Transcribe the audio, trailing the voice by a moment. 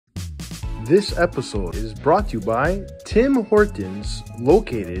This episode is brought to you by Tim Hortons,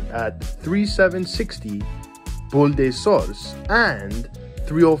 located at 3760 Boule des Sources and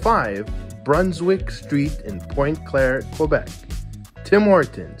 305 Brunswick Street in Pointe-Claire, Quebec. Tim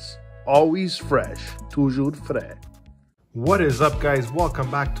Hortons, always fresh, toujours frais. What is up, guys? Welcome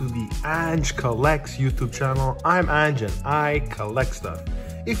back to the Ange Collects YouTube channel. I'm Ange and I collect stuff.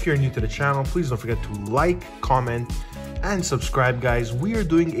 If you're new to the channel, please don't forget to like, comment, and subscribe, guys. We are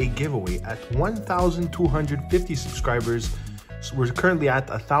doing a giveaway at 1,250 subscribers. So we're currently at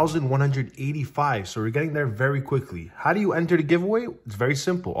 1,185, so we're getting there very quickly. How do you enter the giveaway? It's very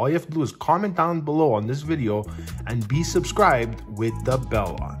simple. All you have to do is comment down below on this video and be subscribed with the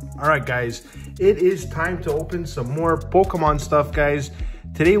bell on. All right, guys, it is time to open some more Pokemon stuff, guys.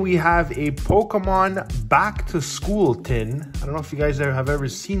 Today we have a Pokemon back to school tin. I don't know if you guys have ever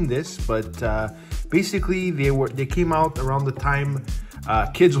seen this, but basically they came out around the time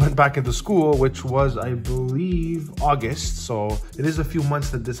kids went back into school, which was, I believe, August. So it is a few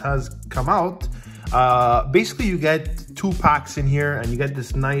months that this has come out. Basically, you get 2 packs in here, and you get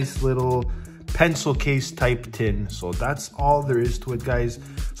this nice little pencil case type tin. So that's all there is to it, guys.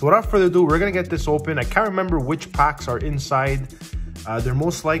 So without further ado, we're gonna get this open. I can't remember which packs are inside. They're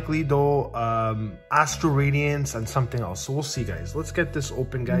most likely, though, Astro Radiance and something else. So we'll see, guys. Let's get this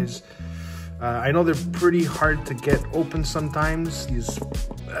open, guys. I know they're pretty hard to get open sometimes.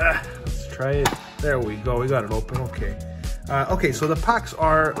 Let's try it. There we go. We got it open. Okay. Okay, so the packs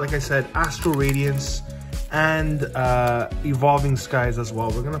are, like I said, Astro Radiance and Evolving Skies as well.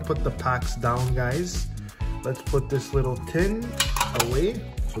 We're going to put the packs down, guys. Let's put this little tin away.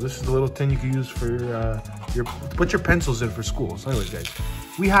 So this is the little tin you can use for put your pencils in for school. So anyways, guys,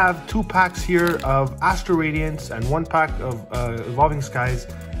 we have 2 packs here of Astro Radiance and 1 pack of Evolving Skies.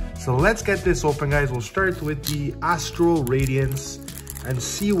 So let's get this open, guys. We'll start with the Astral Radiance and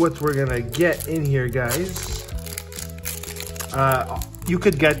see what we're gonna get in here, guys. You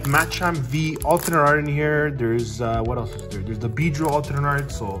could get Machamp V alternate art in here. There's what else is there? There's the Beedrill alternate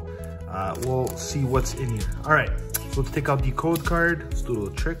art. So we'll see what's in here. All right, so let's take out the code card. Let's do a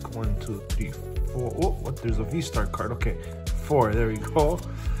little trick. 1, 2, 3, 4. Oh, what? There's a V-Star card. Okay, 4. There we go.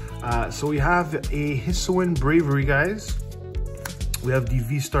 So we have a Hisuian Bravery, guys. We have the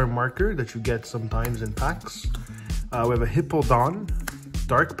V-Star marker that you get sometimes in packs. We have a Hippowdon,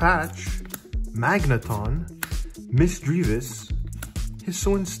 Dark Patch, Magneton, Misdreavus,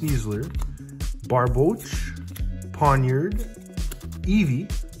 Hisuian Sneasler, Barboach, Poniard, Eevee,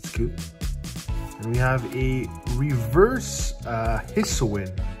 that's cute. And we have a reverse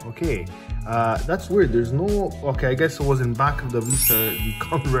Hisuian. Okay, that's weird. There's no, okay, I guess it was in back of the V-Star, the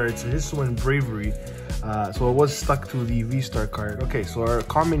cover rare. It's a Hisuian Bravery. So it was stuck to the V-Star card. Okay, so our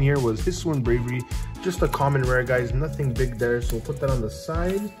common here was Hisuian Bravery. Just a common rare, guys. Nothing big there. So we'll put that on the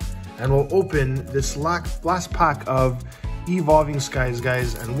side. And we'll open this last pack of Evolving Skies,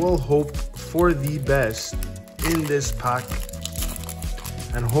 guys. And we'll hope for the best in this pack.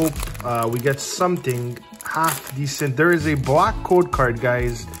 And hope we get something half decent. There is a black code card,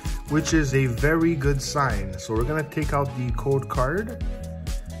 guys, which is a very good sign. So we're going to take out the code card.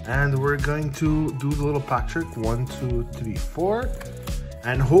 And we're going to do the little pack trick. 1, 2, 3, 4.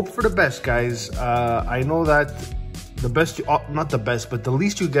 And hope for the best, guys. I know that the best, not the best, but the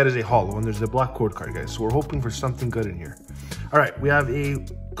least you get is a holo when there's a black code card, guys. So we're hoping for something good in here. All right, we have a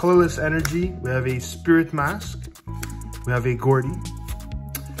Colorless Energy. We have a Spirit Mask. We have a Gordy.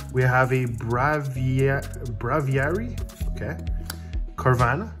 We have a Braviary. Okay.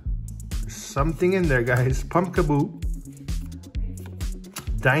 Carvanha. There's something in there, guys. Pumpkaboo.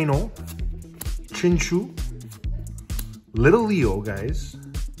 Dino, Chinchu, Little Leo, guys,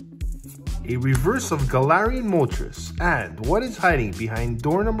 a reverse of Galarian Moltres, and what is hiding behind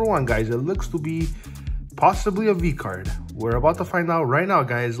door number 1, guys? It looks to be possibly a V card. We're about to find out right now,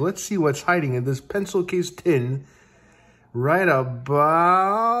 guys. Let's see what's hiding in this pencil case tin right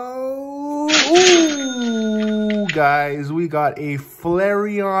about... Ooh, guys, we got a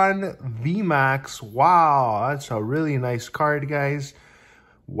Flareon VMAX. Wow, that's a really nice card, guys.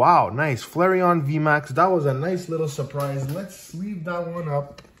 Wow, nice. Flareon VMAX. That was a nice little surprise. Let's leave that one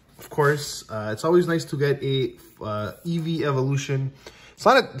up. Of course, it's always nice to get a Eevee evolution.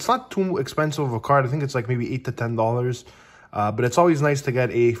 It's not too expensive of a card. I think it's like maybe $8 to $10. But it's always nice to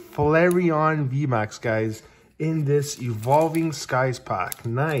get a Flareon VMAX, guys, in this Evolving Skies pack.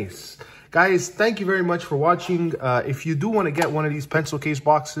 Nice. Guys, thank you very much for watching. If you do want to get one of these pencil case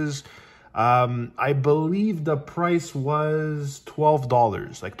boxes, I believe the price was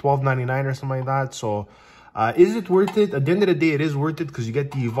 $12, like $12.99 or something like that. So is it worth it? At the end of the day, it is worth it because you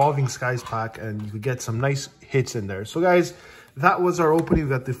get the Evolving Skies pack and you get some nice hits in there. So guys, that was our opening. We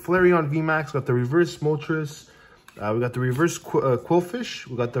got the Flareon VMAX, we got the reverse Moltres, we got the reverse Quillfish,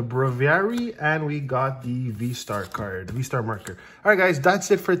 we got the Braviary, and we got the V-Star card, V-Star marker. All right, guys, that's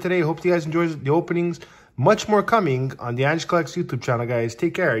it for today. Hope you guys enjoyed the openings. Much more coming on the Ange Collects YouTube channel, guys.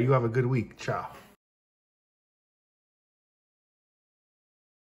 Take care. You have a good week. Ciao.